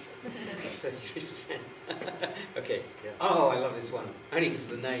 33%. Okay. Yeah. Oh, I love this one. Only because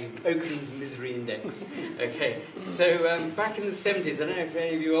of the name. Oaken's Misery Index. Okay. So back in the 70s, I don't know if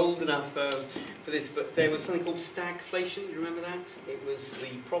any of you are old enough for this, but there was something called stagflation. You remember that? It was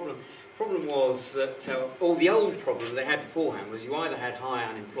the problem. Problem was that, or the old problem they had beforehand was you either had high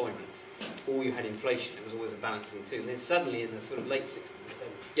unemployment or you had inflation. It was always a balancing two. And then suddenly in the sort of late 60s and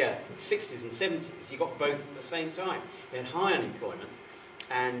 70s, 60s and 70s, you got both at the same time. You had high unemployment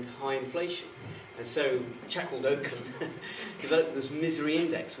and high inflation. And so a chap called Oaken developed this misery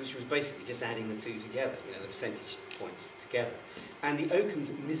index, which was basically just adding the two together, you know, the percentage points together. And the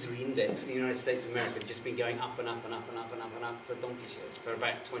Oaken's misery index in the United States of America had just been going up and up and up and up and up and up for donkey's years, for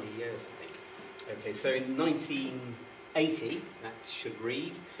about 20 years, I think. Okay, so in 1980, that should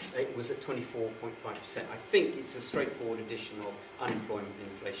read, it was at 24.5%. I think it's a straightforward addition of unemployment and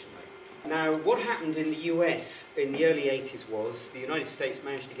inflation rate. Now, what happened in the US in the early 80s was the United States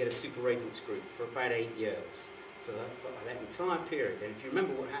managed to get a superradiance group for about 8 years, for that entire period. And if you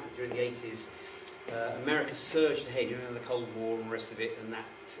remember what happened during the 80s, America surged ahead, you know, the Cold War and the rest of it, and that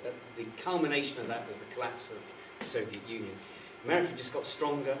the culmination of that was the collapse of the Soviet Union. America just got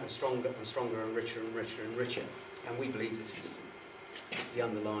stronger and stronger and stronger and richer and richer and richer. And we believe this is the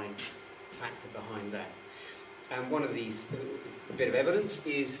underlying factor behind that. And one of these, a bit of evidence,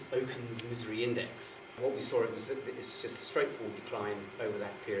 is Oaken's misery index. What we saw, it's just a straightforward decline over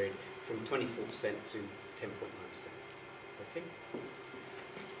that period from 24% to 10.9%. Okay?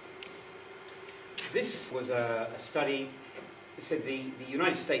 This was a study. It said the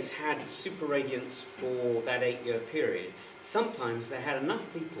United States had superradiance for that 8-year period. Sometimes they had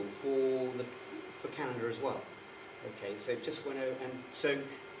enough people for Canada as well. Okay, so it just went over, and so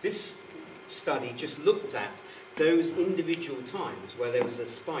this study just looked at those individual times where there was a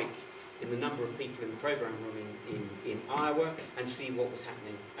spike in the number of people in the program room in Iowa and see what was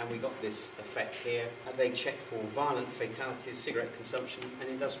happening. And we got this effect here. They checked for violent fatalities, cigarette consumption and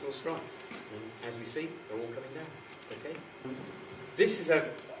industrial strikes. And as we see, they're all coming down. Okay? This is a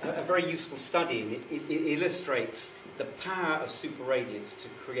very useful study, and it illustrates the power of superradiance to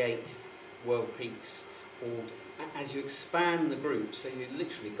create world peace. Or as you expand the group, so you're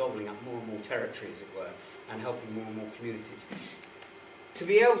literally gobbling up more and more territory, as it were, and helping more and more communities. To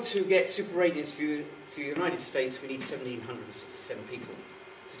be able to get superradiance for the United States, we need 1,767 people.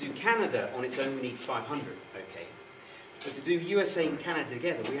 To do Canada on its own, we need 500, okay. But to do USA and Canada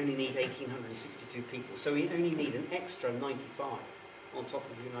together, we only need 1,862 people. So we only need an extra 95 on top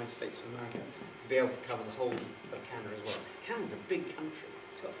of the United States of America to be able to cover the whole of Canada as well. Canada's a big country.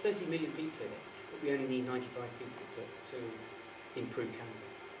 It's got 30 million people in it, but we only need 95 people to improve Canada.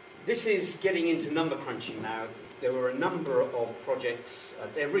 This is getting into number crunching now. There were a number of projects,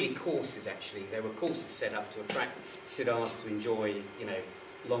 they're really courses actually. There were courses set up to attract siddhas to enjoy, you know,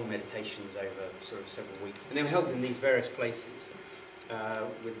 long meditations over sort of several weeks. And they were held in these various places,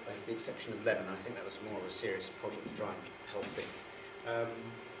 with the exception of Lebanon. I think that was more of a serious project to try and help things.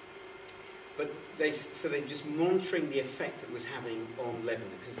 But they're just monitoring the effect that was happening on Lebanon,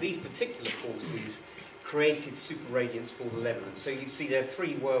 because these particular courses created superradiance for the Lebanon. So you see there are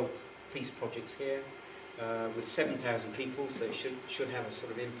 3 world peace projects here, with 7,000 people, so it should have a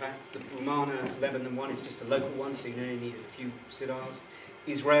sort of impact. The Rumana Lebanon one is just a local one, so you only need a few siddhas.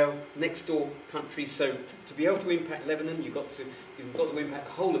 Israel, next door countries, so to be able to impact Lebanon, you've got to impact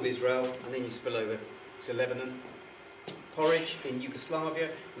the whole of Israel, and then you spill over to Lebanon. Porridge in Yugoslavia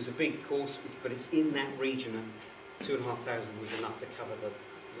was a big course, but it's in that region, and 2,500 was enough to cover the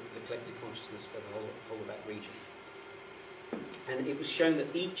collective consciousness for the whole of that region. And it was shown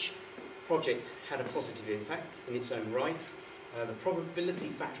that each project had a positive impact in its own right. The probability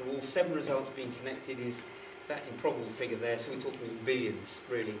factor of all 7 results being connected is that improbable figure there, so we're talking billions,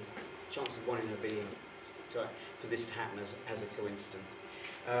 really. Chance of 1 in a billion. for this to happen as a coincidence.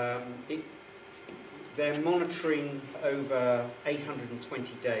 They're monitoring over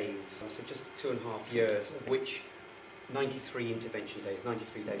 820 days, so just 2.5 years, of which 93 intervention days,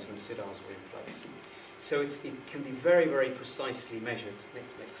 93 days when SIDRs were in place. So it can be very, very precisely measured.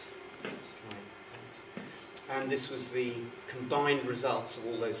 Next slide, thanks. And this was the combined results of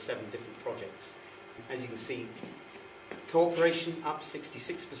all those 7 different projects. As you can see, cooperation up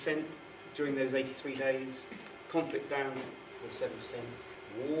 66% during those 83 days, conflict down 47%,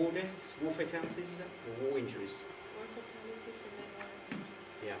 war deaths, war fatalities, is that? Or war injuries? War fatalities and then war injuries.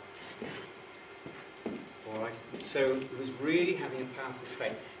 Yeah. All right. So it was really having a powerful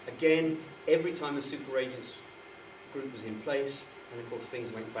effect. Again, every time a super agents group was in place, and of course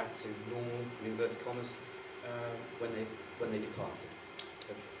things went back to normal, in inverted commas, when they departed.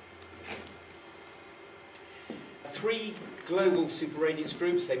 Okay. 3 global super agents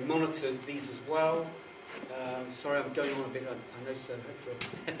groups. They monitored these as well. Sorry, I'm going on a bit. I notice. I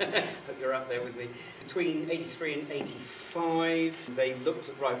hope you're up there with me. Between 83 and 85, they looked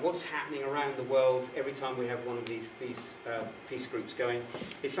at what's happening around the world every time we have one of these peace groups going.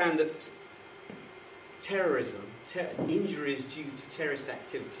 They found that terrorism, injuries due to terrorist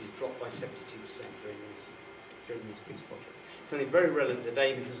activities, dropped by 72% during these peace projects. Something very relevant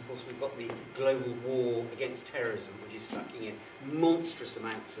today because, of course, we've got the global war against terrorism, which is sucking in monstrous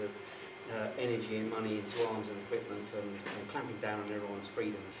amounts of energy and money into arms and equipment and clamping down on everyone's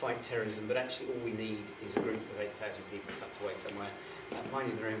freedom to fight terrorism. But actually all we need is a group of 8,000 people tucked away somewhere,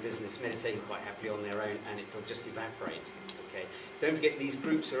 minding their own business, meditating quite happily on their own, and it'll just evaporate. Okay. Don't forget, these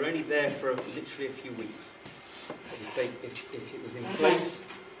groups are only there for literally a few weeks. If it was in place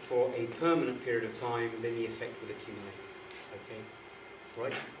for a permanent period of time, then the effect would accumulate. Okay.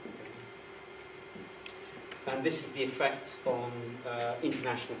 Right? Okay. And this is the effect on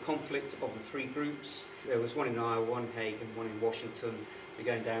international conflict of the 3 groups. There was one in Iowa, one in Hague, and one in Washington. We're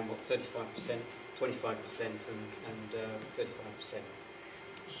going down, 35%, 25%, and 35%.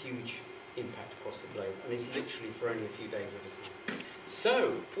 Huge impact across the globe. And it's literally for only a few days at a time.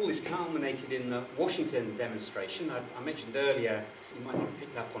 So, all this culminated in the Washington demonstration. I mentioned earlier, you might not have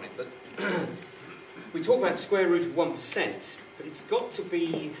picked up on it, but we talk about the square root of 1%. But it's got to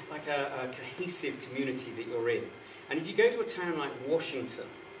be like a cohesive community that you're in. And if you go to a town like Washington,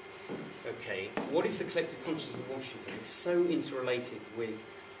 okay, what is the collective consciousness of Washington? It's so interrelated with,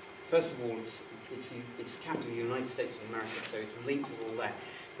 first of all, it's capital of the United States of America, so it's linked with all that.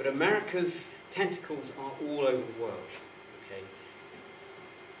 But America's tentacles are all over the world, okay,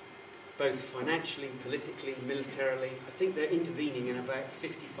 both financially, politically, militarily. I think they're intervening in about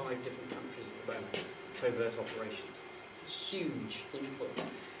 55 different countries at the moment, covert operations. It's a huge input.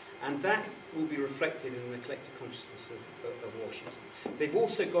 And that will be reflected in the collective consciousness of Washington. They've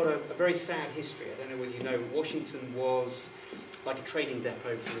also got a very sad history. I don't know whether you know, Washington was like a trading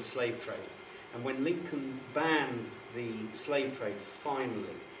depot for the slave trade. And when Lincoln banned the slave trade,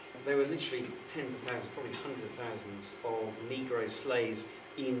 finally, there were literally tens of thousands, probably hundreds of thousands of Negro slaves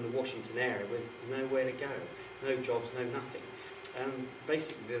in the Washington area with nowhere to go, no jobs, no nothing. And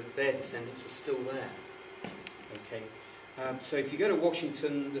basically their descendants are still there. Okay. So if you go to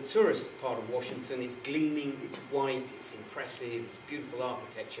Washington, the tourist part of Washington, it's gleaming, it's white, it's impressive, it's beautiful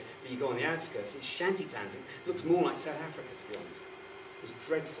architecture. But you go on the outskirts, it's shanty towns. It looks more like South Africa, to be honest. It's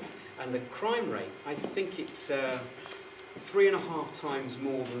dreadful. And the crime rate, I think it's 3.5 times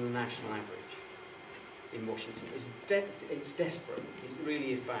more than the national average in Washington. It's desperate. It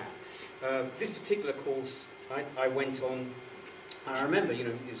really is bad. This particular course I went on. I remember,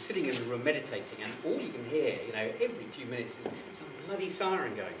 you're sitting in the room meditating, and all you can hear, every few minutes is some bloody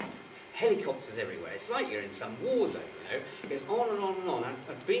siren going on. Helicopters everywhere. It's like you're in some war zone, It goes on and on and on.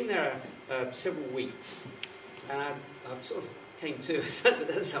 I'd been there several weeks, and I sort of came to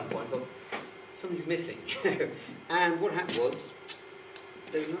at some point, thought, something's missing, And what happened was,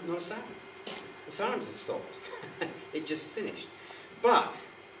 there was not a siren. The sirens had stopped. It just finished. But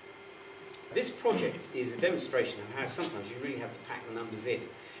this project is a demonstration of how sometimes you really have to pack the numbers in.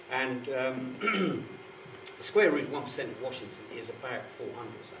 And the square root of 1% of Washington is about 400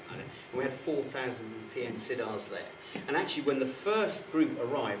 or something like that. And we had 4,000 TN SIDRs there. And actually, when the first group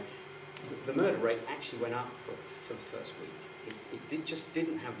arrived, the murder rate actually went up for the first week. It just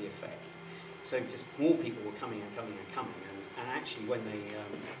didn't have the effect. So just more people were coming and coming and coming. And actually, when they,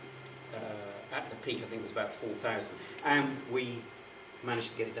 at the peak, I think it was about 4,000. And we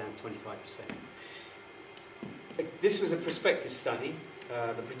managed to get it down to 25%. This was a prospective study.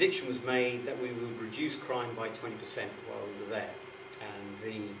 The prediction was made that we would reduce crime by 20% while we were there. And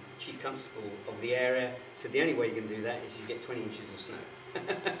the chief constable of the area said the only way you can do that is you get 20 inches of snow.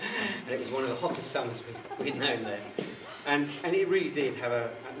 And it was one of the hottest summers we'd known there. And it really did have an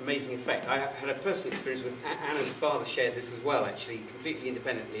amazing effect. I had a personal experience with Anna's father shared this as well, actually, completely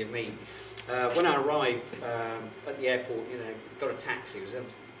independently of me. When I arrived at the airport, you know, got a taxi. It was a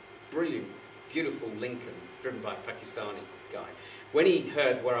brilliant, beautiful Lincoln, driven by a Pakistani guy. When he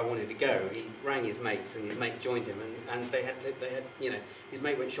heard where I wanted to go, he rang his mate, and his mate joined him, and they had, you know, his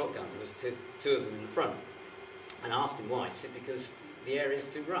mate went shotgun. There was two of them in the front, and I asked him why. He said because the area is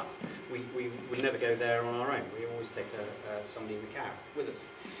too rough. We would never go there on our own. We always take somebody in the cab with us.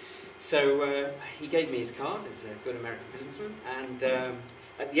 So he gave me his card as a good American businessman, and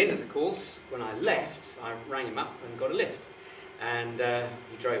at the end of the course, when I left, I rang him up and got a lift. And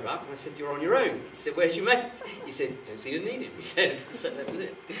he drove up, and I said, "You're on your own." He said, "Where's your mate?" He said, "Don't seem to need him." He said, so that was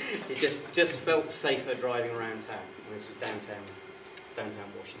it. It just felt safer driving around town. And this was downtown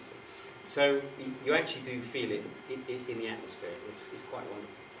Washington. So you actually do feel it in the atmosphere. It's quite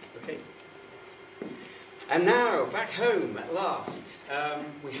wonderful. Okay. And now, back home at last.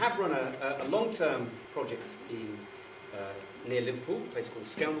 We have run a long-term project in near Liverpool, a place called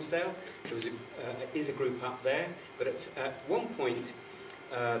Skelmersdale. There is a group up there, but at one point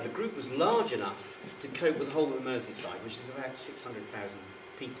the group was large enough to cope with the whole of Merseyside, which is about 600,000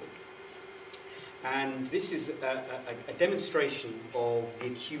 people. And this is a demonstration of the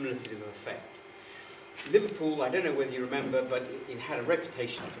accumulative effect. Liverpool, I don't know whether you remember, but it had a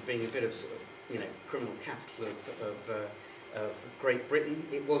reputation for being a bit of, sort of, you know, criminal capital of Great Britain.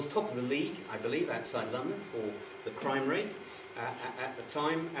 It was top of the league, I believe, outside London for the crime rate at the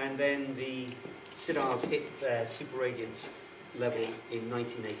time, and then the SIDARs hit their superradiance level in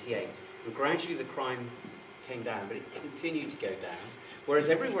 1988, and gradually the crime came down, but it continued to go down, whereas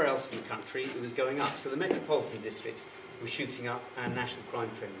everywhere else in the country it was going up. So the metropolitan districts were shooting up, and national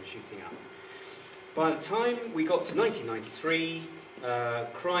crime trend was shooting up. By the time we got to 1993,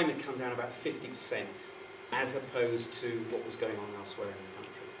 crime had come down about 50%, as opposed to what was going on elsewhere in the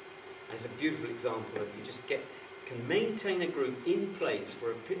country. And it's a beautiful example of you just can maintain a group in place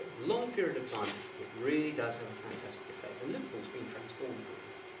for a long period of time. It really does have a fantastic effect. And Liverpool's been transformed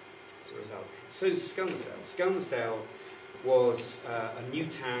as a result. So is Skelmersdale. Skelmersdale was a new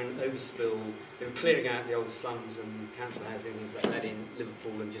town, overspill. They were clearing out the old slums and council housing, things like that in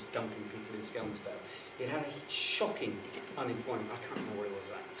Liverpool, and just dumping people in Skelmersdale. It had a shocking unemployment. I can't remember what it was,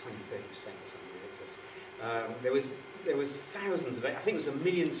 about 20–30% or something ridiculous. There was thousands of, I think it was 1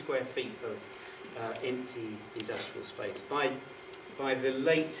 million square feet of empty industrial space. By the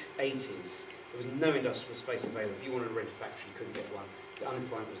late 80s, there was no industrial space available. If you wanted to rent a factory, you couldn't get one. The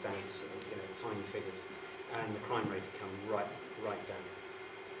unemployment was down to sort of, you know, tiny figures, and the crime rate had come right down,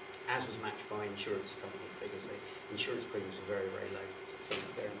 as was matched by insurance company figures. The insurance premiums were very, very low. So something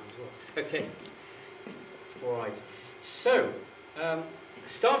to bear in mind as well. Okay. All right. So,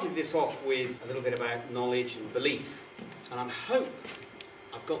 started this off with a little bit about knowledge and belief, and I hope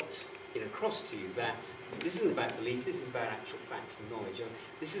I've got it across to you that this isn't about belief, this is about actual facts and knowledge.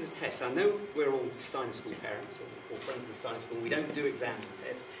 This is a test. I know we're all Steiner School parents or friends of the Steiner School. We don't do exams and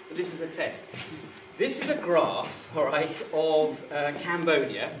tests, but this is a test. This is a graph, all right, of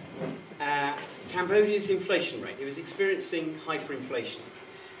Cambodia. Cambodia's inflation rate. It was experiencing hyperinflation.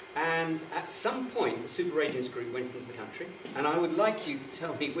 And at some point, the superradiance group went into the country, and I would like you to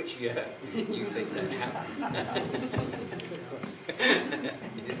tell me which year you think that happened.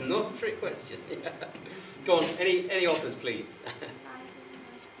 It is not a trick question. Go on, any offers, please?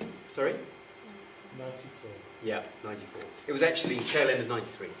 Sorry? 94. Yeah, 94. It was actually tail end of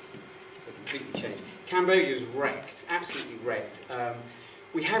 93. So completely changed. Cambodia was wrecked, absolutely wrecked.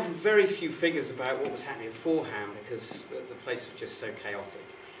 We have very few figures about what was happening beforehand because the place was just so chaotic.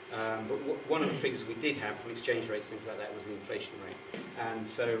 But one of the figures we did have from exchange rates, things like that, was the inflation rate. And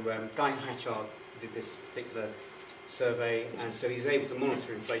so Guy Hatchard did this particular survey, and so he was able to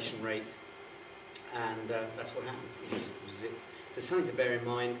monitor inflation rate, and that's what happened. So something to bear in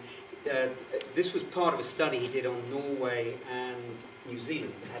mind. This was part of a study he did on Norway and New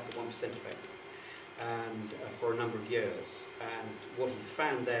Zealand that had the 1% effect, and for a number of years. And what he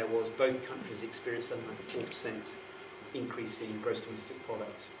found there was both countries experienced something like a 4% increase in gross domestic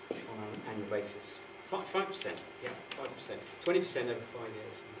product on an annual basis. 5%, yeah, 5%. 20% over 5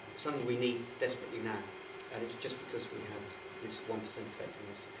 years. Something we need desperately now. And it's just because we had this 1% effect in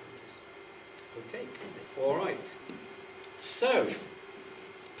those two countries. Okay, all right. So,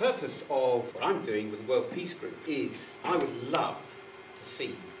 the purpose of what I'm doing with the World Peace Group is I would love to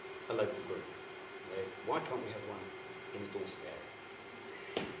see a local group. Why can't we have one in the Dorset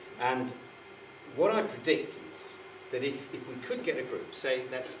area? And what I predict is that if we could get a group, say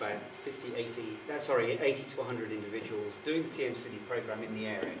that's about 80 to 100 individuals doing the TM City programme in the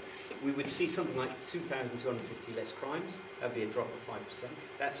area, we would see something like 2,250 less crimes. That would be a drop of 5%.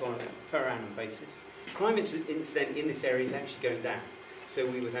 That's on a per annum basis. Crime incident in this area is actually going down, so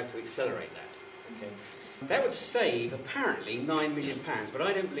we would have to accelerate that. Okay. That would save, apparently, £9 million, but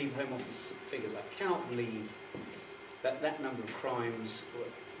I don't believe Home Office figures. I cannot believe that that number of crimes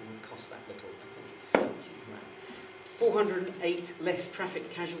would cost that little. I think it's a huge amount. 408 less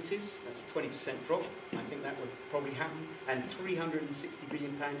traffic casualties, that's a 20% drop. I think that would probably happen. And £360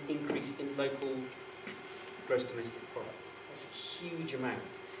 billion increase in local gross domestic product. That's a huge amount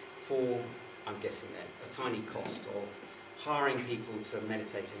for, I'm guessing, a tiny cost of hiring people to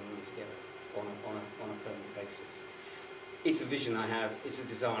meditate and work together on a permanent basis. It's a vision I have, it's a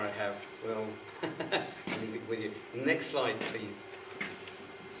desire I have. Well, I'll leave it with you. Next slide, please.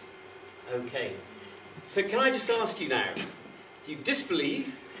 Okay. So can I just ask you now, do you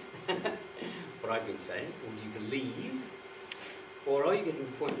disbelieve what I've been saying, or do you believe, or are you getting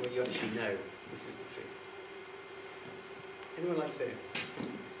to the point where you actually know this is the truth? Anyone like to say it?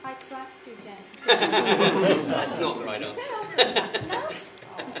 I trust you, Jen. That's not the right answer. No?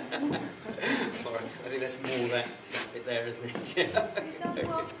 Sorry, I think that's more that bit there, isn't it? Yeah. You don't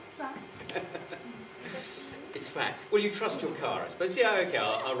want trust. It's fact. Well, you trust your car, I suppose. Yeah, okay,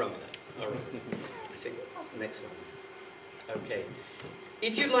 I'll run with that. I'll run with that. I think next one. Okay.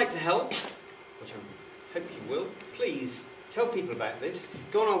 If you'd like to help, which I hope you will, please tell people about this.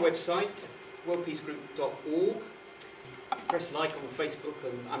 Go on our website, worldpeacegroup.org. Press like on Facebook,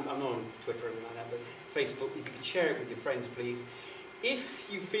 and I'm not on Twitter or anything like that, but Facebook. If you could share it with your friends, please. If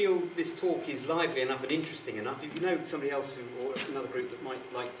you feel this talk is lively enough and interesting enough, if you know somebody else or another group that might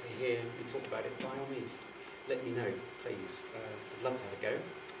like to hear me talk about it, by all means, let me know, please. I'd love to have a go.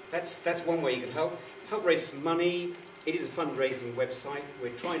 That's one way you can help. Help raise some money. It is a fundraising website.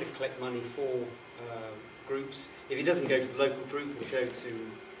 We're trying to collect money for groups. If it doesn't go to the local group, we'll go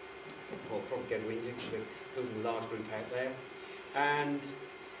to, well, probably go to India, because we're building a large group out there. And,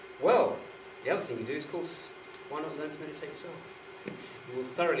 well, the other thing you do is, of course, why not learn to meditate yourself? You will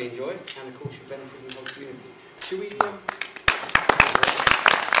thoroughly enjoy it, and of course you'll benefit from the whole community. Should we...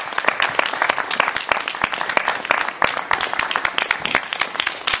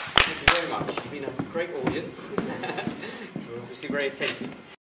 Thank you very much. You've been a great audience. You're obviously very attentive.